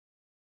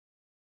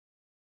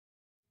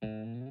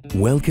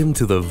Welcome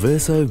to the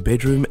Verso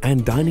Bedroom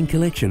and Dining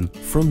Collection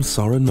from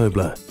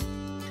Sorenmobler.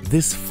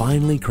 This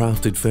finely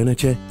crafted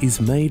furniture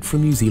is made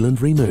from New Zealand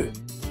Rimu,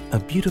 a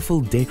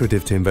beautiful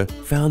decorative timber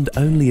found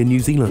only in New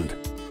Zealand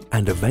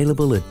and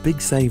available at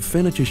Big Save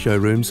furniture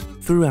showrooms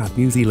throughout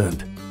New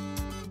Zealand.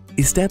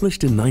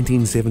 Established in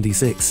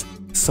 1976,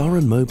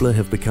 Sorenmobler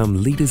have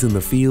become leaders in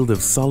the field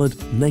of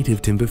solid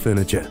native timber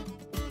furniture,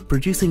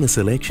 producing a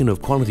selection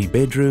of quality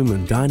bedroom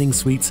and dining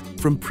suites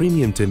from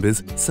premium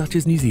timbers such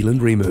as New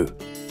Zealand Rimu.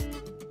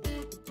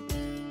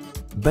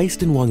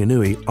 Based in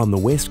Wanganui on the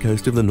west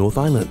coast of the North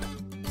Island,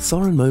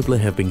 Sorenmobler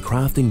have been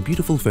crafting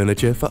beautiful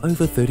furniture for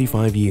over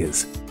 35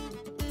 years.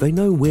 They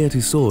know where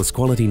to source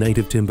quality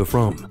native timber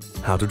from,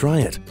 how to dry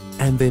it,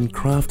 and then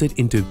craft it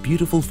into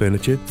beautiful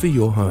furniture for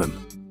your home.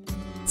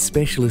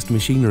 Specialist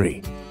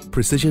machinery,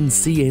 precision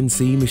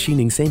CNC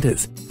machining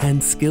centres,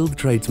 and skilled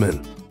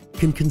tradesmen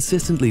can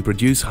consistently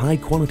produce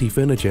high-quality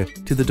furniture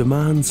to the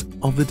demands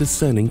of the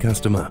discerning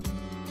customer.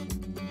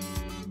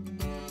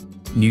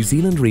 New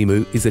Zealand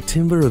Rimu is a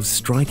timber of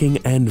striking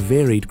and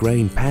varied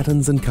grain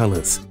patterns and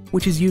colours,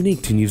 which is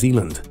unique to New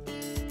Zealand.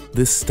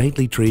 This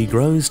stately tree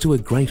grows to a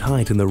great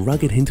height in the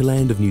rugged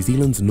hinterland of New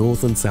Zealand's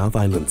North and South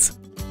Islands.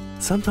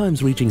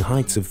 Sometimes reaching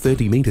heights of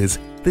 30 metres,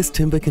 this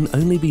timber can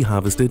only be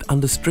harvested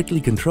under strictly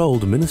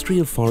controlled Ministry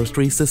of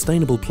Forestry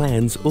sustainable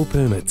plans or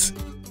permits.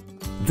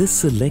 This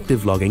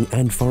selective logging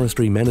and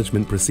forestry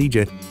management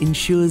procedure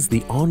ensures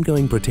the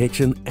ongoing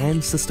protection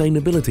and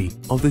sustainability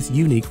of this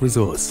unique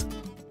resource.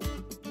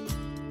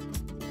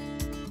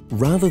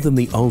 Rather than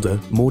the older,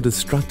 more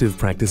destructive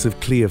practice of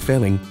clear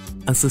felling,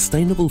 a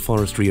sustainable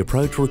forestry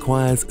approach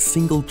requires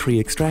single tree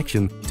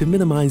extraction to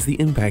minimise the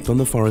impact on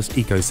the forest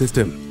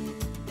ecosystem.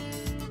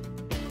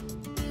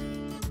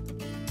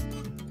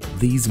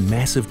 These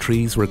massive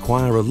trees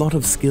require a lot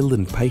of skill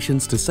and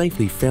patience to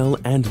safely fell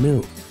and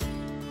mill.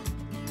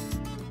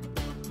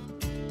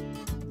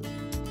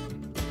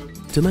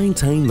 To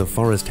maintain the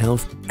forest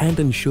health and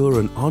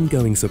ensure an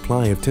ongoing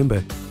supply of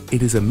timber,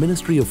 it is a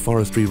Ministry of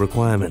Forestry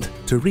requirement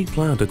to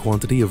replant a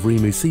quantity of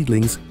Rimu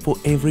seedlings for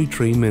every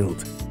tree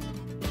milled.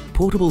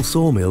 Portable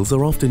sawmills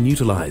are often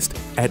utilised,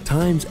 at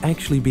times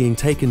actually being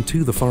taken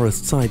to the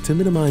forest site to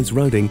minimise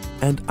eroding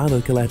and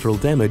other collateral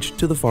damage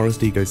to the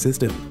forest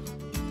ecosystem.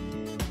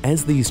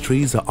 As these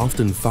trees are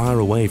often far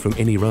away from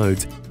any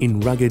roads in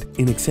rugged,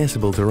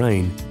 inaccessible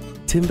terrain,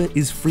 timber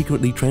is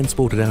frequently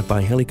transported out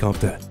by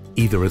helicopter,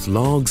 either as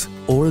logs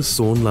or as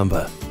sawn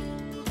lumber.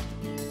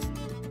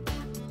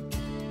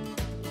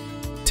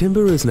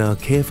 Timber is now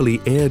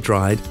carefully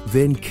air-dried,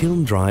 then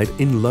kiln-dried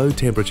in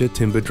low-temperature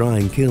timber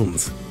drying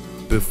kilns,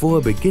 before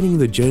beginning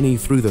the journey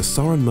through the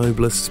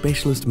Sorenmobler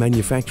Specialist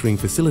Manufacturing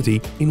Facility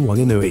in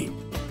Wanganui.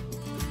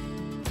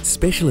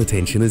 Special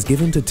attention is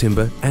given to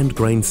timber and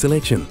grain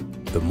selection,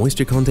 the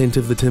moisture content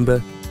of the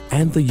timber,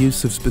 and the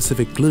use of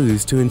specific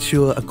glues to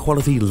ensure a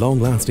quality,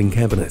 long-lasting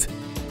cabinet.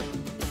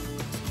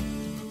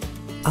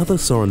 Other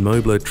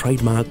Sorenmobler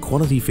trademark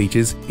quality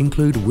features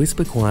include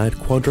WISP-acquired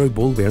Quadro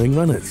ball bearing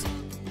runners.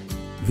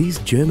 These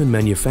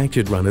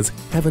German-manufactured runners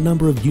have a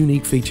number of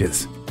unique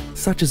features,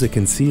 such as a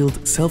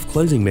concealed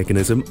self-closing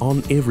mechanism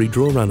on every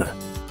drawer runner.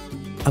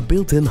 A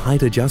built-in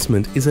height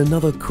adjustment is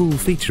another cool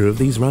feature of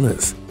these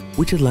runners,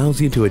 which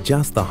allows you to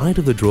adjust the height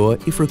of the drawer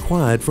if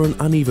required for an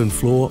uneven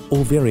floor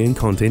or varying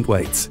content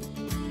weights.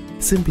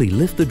 Simply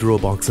lift the drawer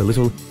box a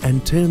little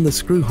and turn the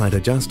screw height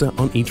adjuster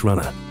on each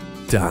runner.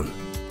 Done.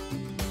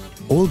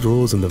 All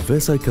drawers in the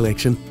Verso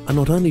collection are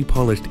not only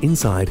polished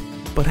inside,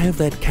 but have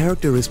that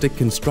characteristic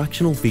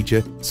constructional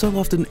feature so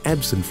often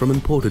absent from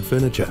imported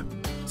furniture: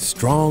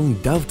 strong,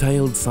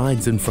 dovetailed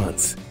sides and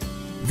fronts.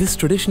 This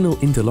traditional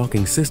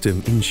interlocking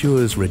system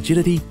ensures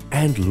rigidity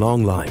and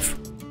long life.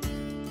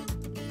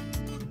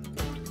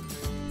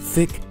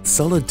 Thick,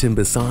 solid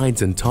timber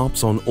sides and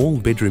tops on all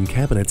bedroom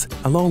cabinets,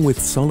 along with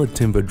solid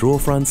timber drawer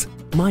fronts,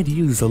 might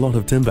use a lot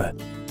of timber,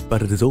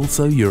 but it is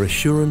also your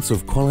assurance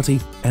of quality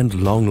and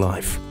long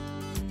life.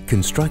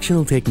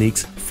 Constructional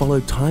techniques follow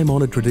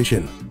time-honoured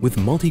tradition with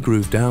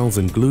multi-groove dowels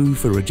and glue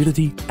for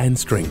rigidity and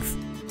strength.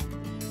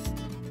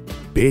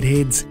 Bed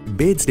heads,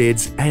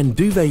 bedsteads and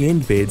duvet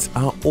end beds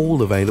are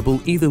all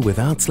available either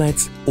without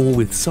slats or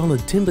with solid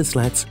timber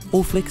slats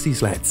or flexi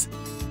slats.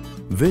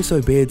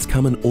 Verso beds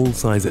come in all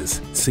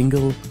sizes: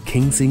 single,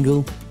 king,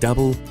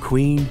 double,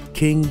 queen,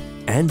 king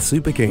and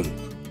super king.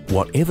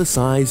 Whatever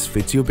size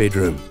fits your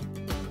bedroom.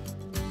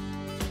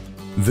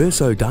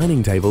 Verso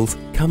dining tables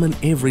come in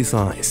every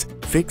size,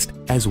 fixed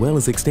as well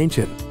as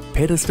extension,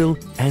 pedestal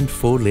and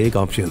 4-leg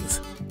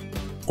options.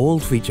 All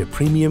feature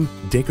premium,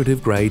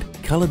 decorative grade,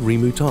 coloured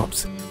Rimu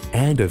tops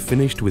and are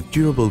finished with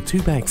durable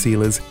 2-pack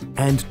sealers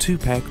and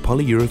 2-pack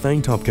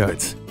polyurethane top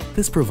coats.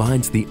 This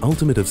provides the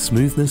ultimate of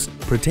smoothness,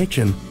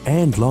 protection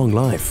and long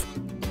life.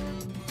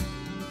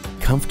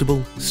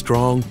 Comfortable,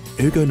 strong,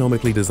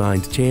 ergonomically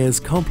designed chairs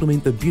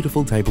complement the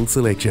beautiful table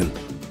selection.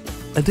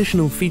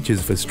 Additional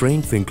features for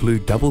strength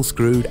include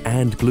double-screwed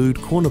and glued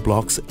corner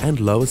blocks and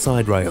lower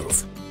side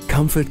rails.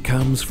 Comfort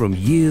comes from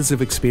years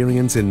of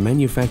experience in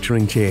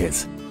manufacturing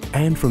chairs.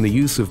 and from the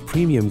use of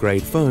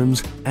premium-grade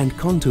foams and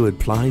contoured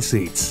ply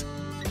seats.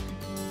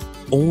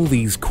 All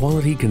these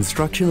quality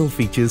constructional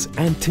features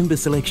and timber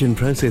selection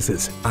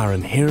processes are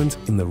inherent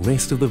in the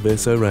rest of the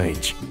Verso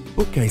range: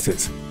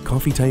 bookcases,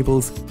 coffee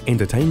tables,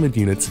 entertainment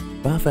units,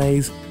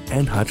 buffets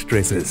and hut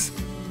dressers.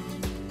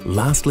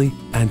 Lastly,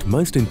 and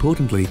most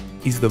importantly,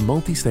 is the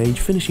multi-stage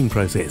finishing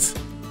process.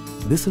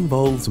 This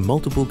involves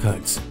multiple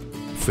coats,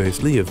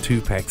 firstly of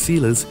 2-pack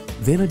sealers,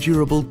 then a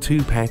durable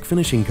 2-pack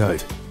finishing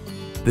coat.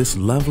 This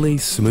lovely,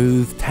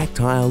 smooth,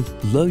 tactile,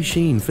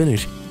 low-sheen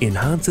finish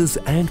enhances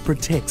and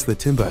protects the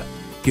timber,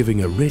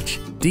 giving a rich,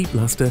 deep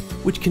luster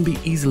which can be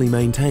easily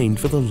maintained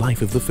for the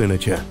life of the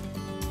furniture.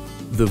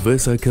 The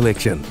Verso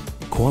Collection.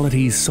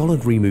 Quality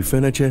solid Rimu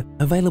furniture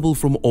available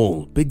from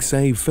all Big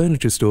Save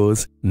furniture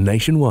stores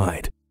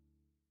nationwide.